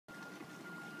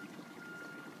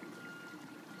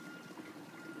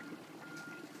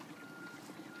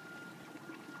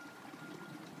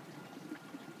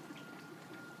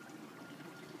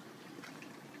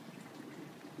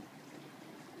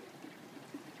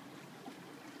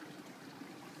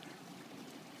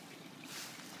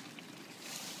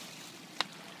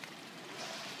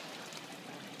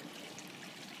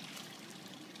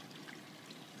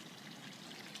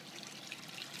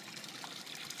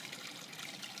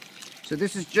So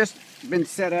this has just been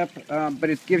set up, but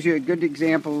it gives you a good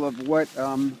example of what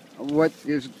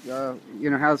is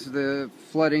how's the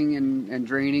flooding and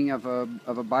draining of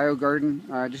a bio garden.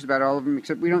 Just about all of them,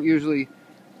 except we don't usually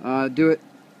do it.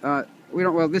 We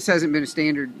don't. Well, this hasn't been a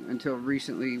standard until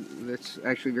recently. That's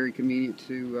actually very convenient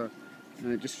to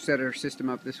just set our system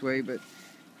up this way. But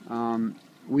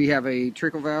we have a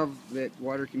trickle valve that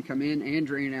water can come in and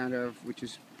drain out of, which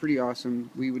is pretty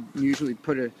awesome. We would usually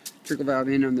put a trickle valve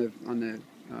in on the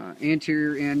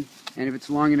anterior end, and if it's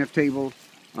long enough table,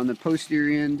 on the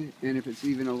posterior end, and if it's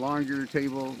even a longer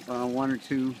table, one or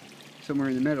two somewhere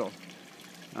in the middle.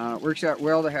 It works out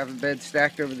well to have a bed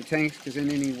stacked over the tanks, because in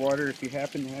any water, if you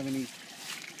happen to have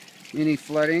any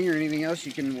flooding or anything else,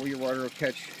 your water will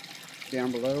catch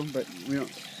down below. But we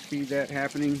don't see that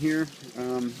happening here.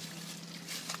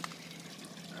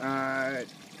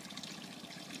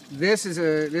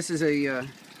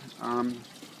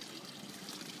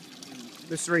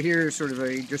 This right here is sort of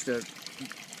just a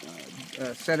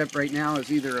setup right now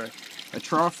is either a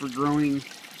trough for growing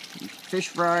fish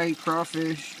fry,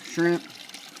 crawfish, shrimp,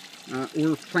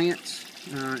 or plants,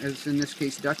 as in this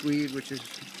case duckweed, which is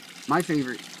my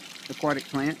favorite aquatic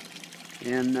plant,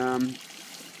 and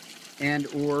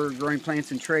or growing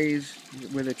plants in trays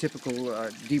with a typical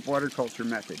deep water culture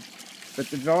method. But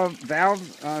the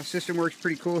valve system works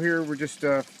pretty cool here. We're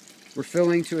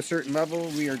filling to a certain level.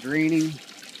 We are draining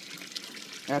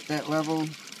at that level.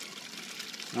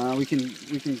 We can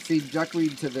feed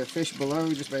duckweed to the fish below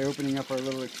just by opening up our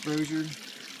little exposure.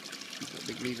 Get that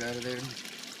big leaf out of there.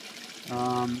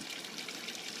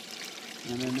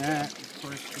 And then that, of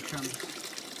course, becomes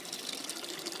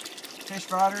fish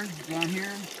fodder down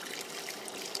here.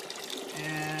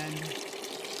 And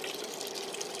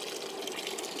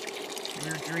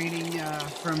we're draining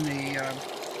from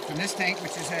this tank,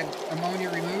 which has had ammonia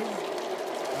removed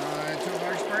to a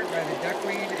large part by the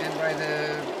duckweed and by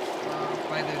the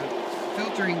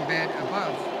filtering bed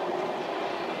above,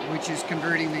 which is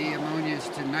converting the ammonias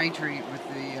to nitrate with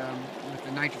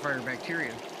the nitrifier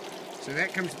bacteria. So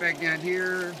that comes back down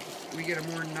here. We get a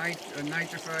more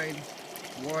nitrified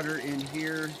water in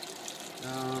here.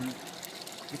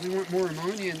 If we want more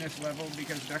ammonia in this level,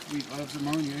 because duckweed loves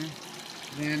ammonia,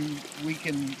 then we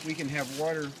can have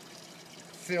water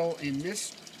fill in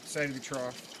this side of the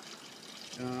trough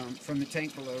from the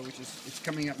tank below, which is it's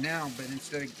coming up now, but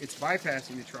instead it's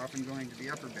bypassing the trough and going to the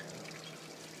upper bed.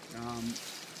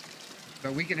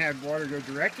 But we can have water go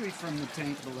directly from the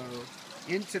tank below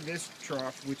into this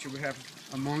trough, which would have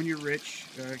ammonia-rich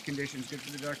conditions, good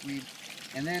for the duckweed,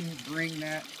 and then bring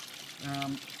that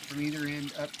from either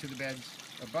end up to the beds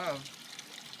above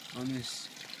on this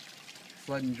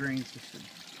flood and drain system.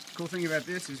 The cool thing about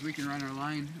this is we can run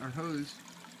our hose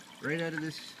right out of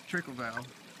this trickle valve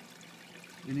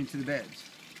and into the beds,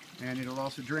 and it'll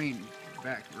also drain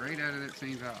back right out of that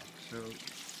same valve. So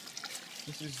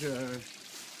this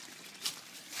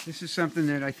is something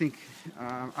that I think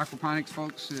aquaponics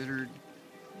folks that are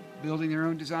building their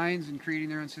own designs and creating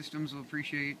their own systems will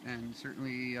appreciate, and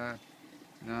certainly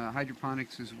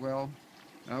hydroponics as well.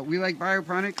 We like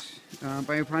bioponics.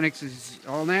 Bioponics is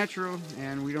all natural,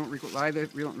 and we don't require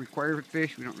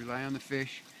fish. We don't rely on the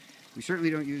fish. We certainly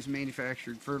don't use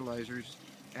manufactured fertilizers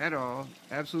at all.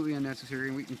 Absolutely unnecessary,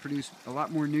 and we can produce a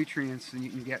lot more nutrients than you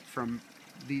can get from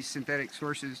these synthetic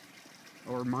sources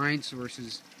or mined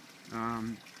sources.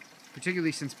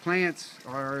 Particularly since plants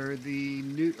are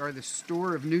the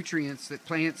store of nutrients that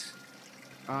plants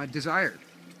desire.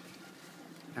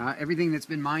 Everything that's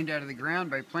been mined out of the ground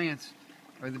by plants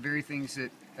are the very things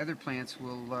that other plants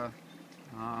will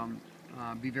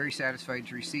be very satisfied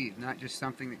to receive, not just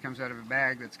something that comes out of a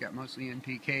bag that's got mostly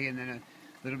NPK and then a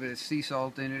little bit of sea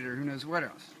salt in it or who knows what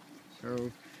else.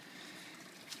 So,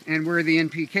 and where the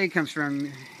NPK comes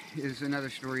from is another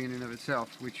story in and of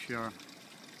itself, which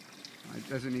it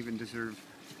doesn't even deserve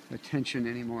attention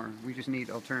anymore. We just need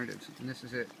alternatives, and this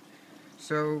is it.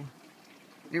 So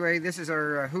anyway, this is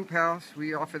our hoop house.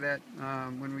 We offer that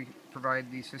when we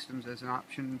provide these systems as an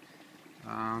option,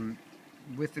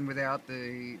 with and without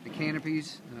the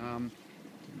canopies.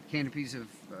 Canopies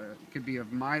could be of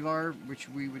mylar, which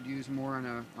we would use more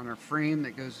on our frame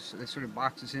that sort of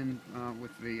boxes in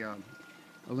with the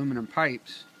aluminum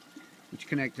pipes, which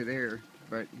connect to there.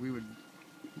 But we would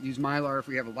use mylar if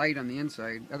we have a light on the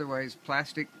inside. Otherwise,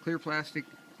 plastic, clear plastic,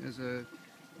 as a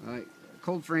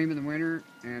cold frame in the winter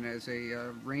and as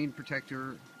a rain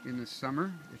protector in the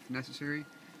summer, if necessary,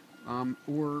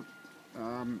 or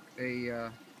a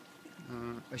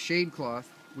shade cloth,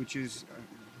 which is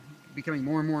becoming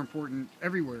more and more important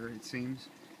everywhere, it seems,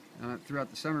 throughout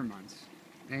the summer months,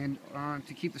 and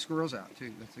to keep the squirrels out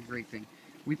too. That's a great thing.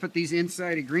 We put these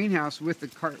inside a greenhouse with the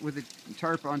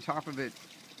tarp on top of it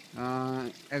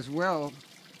as well,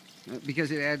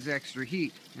 because it adds extra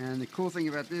heat. And the cool thing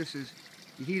about this is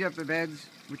you heat up the beds,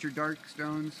 which are dark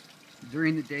stones,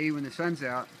 during the day when the sun's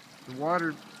out. The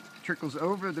water trickles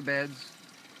over the beds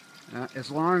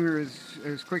as long or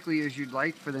as quickly as you'd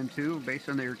like for them to, based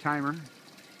on their timer.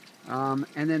 And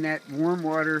then that warm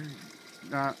water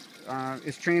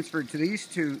is transferred to these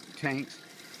two tanks.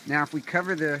 Now if we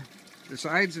cover the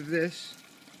sides of this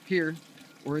here,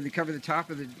 or they cover the top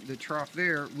of the trough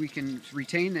there, we can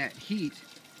retain that heat,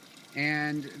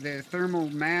 and the thermal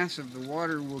mass of the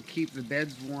water will keep the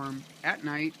beds warm at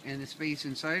night and the space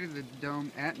inside of the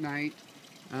dome at night,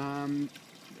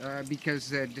 because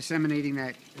disseminating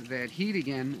that heat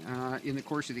again in the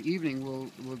course of the evening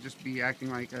will just be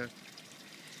acting like a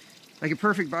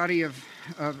perfect body of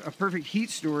a perfect heat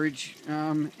storage,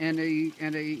 and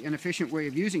an efficient way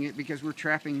of using it, because we're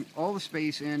trapping all the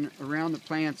space in around the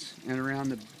plants and around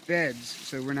the beds,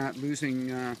 so we're not losing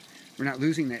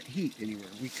that heat anywhere.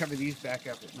 We cover these back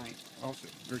up at night also,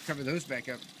 or cover those back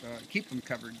up, keep them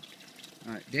covered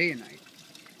day and night.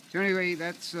 So anyway,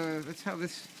 that's how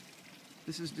this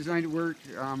is designed to work.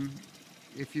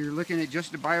 If you're looking at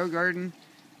just a biogarden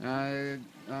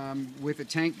with a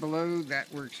tank below,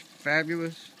 that works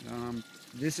fabulous.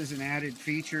 This is an added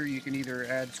feature. You can either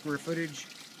add square footage,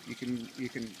 you can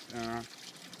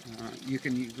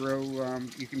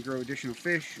grow additional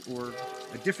fish, or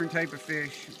a different type of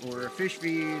fish, or a fish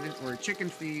feed, or a chicken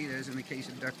feed, as in the case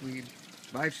of duckweed,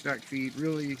 livestock feed.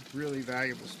 Really, really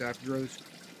valuable stuff. Grows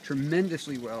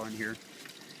tremendously well in here.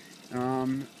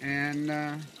 And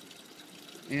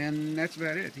that's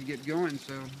about it to get going.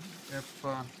 So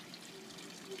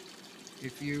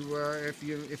if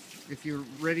you're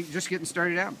ready, just getting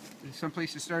started out, some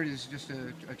place to start is just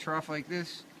a trough like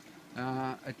this,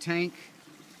 a tank,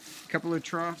 a couple of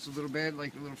troughs, a little bed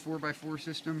like a little 4x4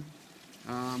 system,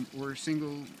 or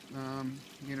single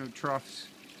troughs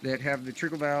that have the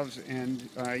trickle valves, and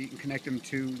you can connect them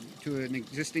to an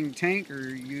existing tank, or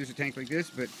use a tank like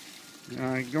this. But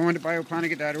go on to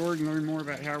bioponic.org and learn more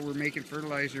about how we're making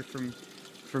fertilizer from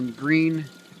green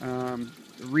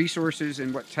resources,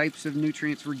 and what types of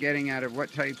nutrients we're getting out of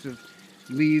what types of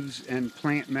leaves and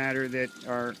plant matter that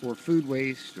are, or food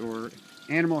waste, or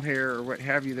animal hair, or what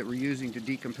have you, that we're using to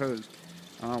decompose.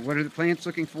 What are the plants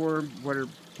looking for? What are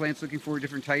plants looking for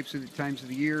different times of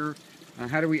the year?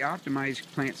 How do we optimize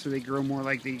plants so they grow more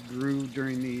like they grew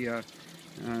during the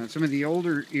some of the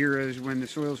older eras, when the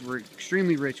soils were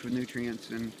extremely rich with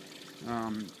nutrients, and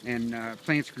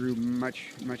plants grew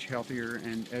much healthier,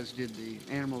 and as did the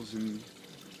animals and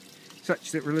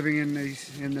such that were living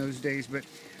in those days. But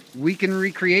we can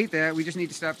recreate that. We just need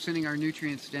to stop sending our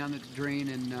nutrients down the drain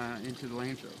and into the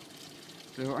landfill.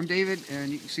 So I'm David,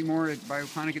 and you can see more at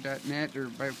bioponica.net or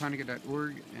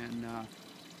bioponica.org, and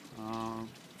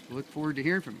look forward to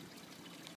hearing from you.